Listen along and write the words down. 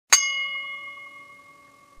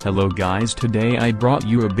Hello guys, today I brought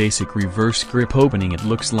you a basic reverse grip opening. It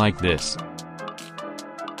looks like this.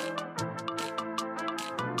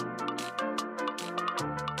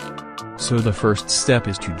 So the first step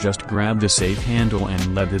is to just grab the safe handle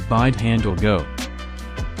and let the bite handle go.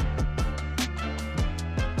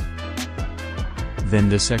 Then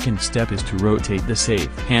the second step is to rotate the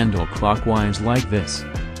safe handle clockwise like this.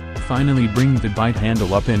 Finally bring the bite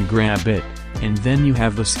handle up and grab it, and then you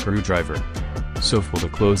have the screwdriver. So for the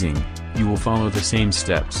closing, you will follow the same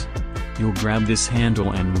steps. You'll grab this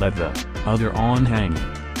handle and let the other on hang.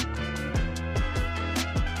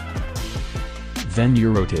 Then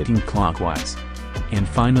you're rotating clockwise. And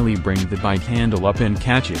finally bring the bite handle up and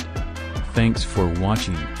catch it. Thanks for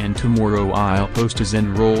watching, and tomorrow I'll post a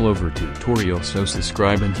Zen rollover tutorial, so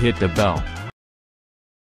subscribe and hit the bell.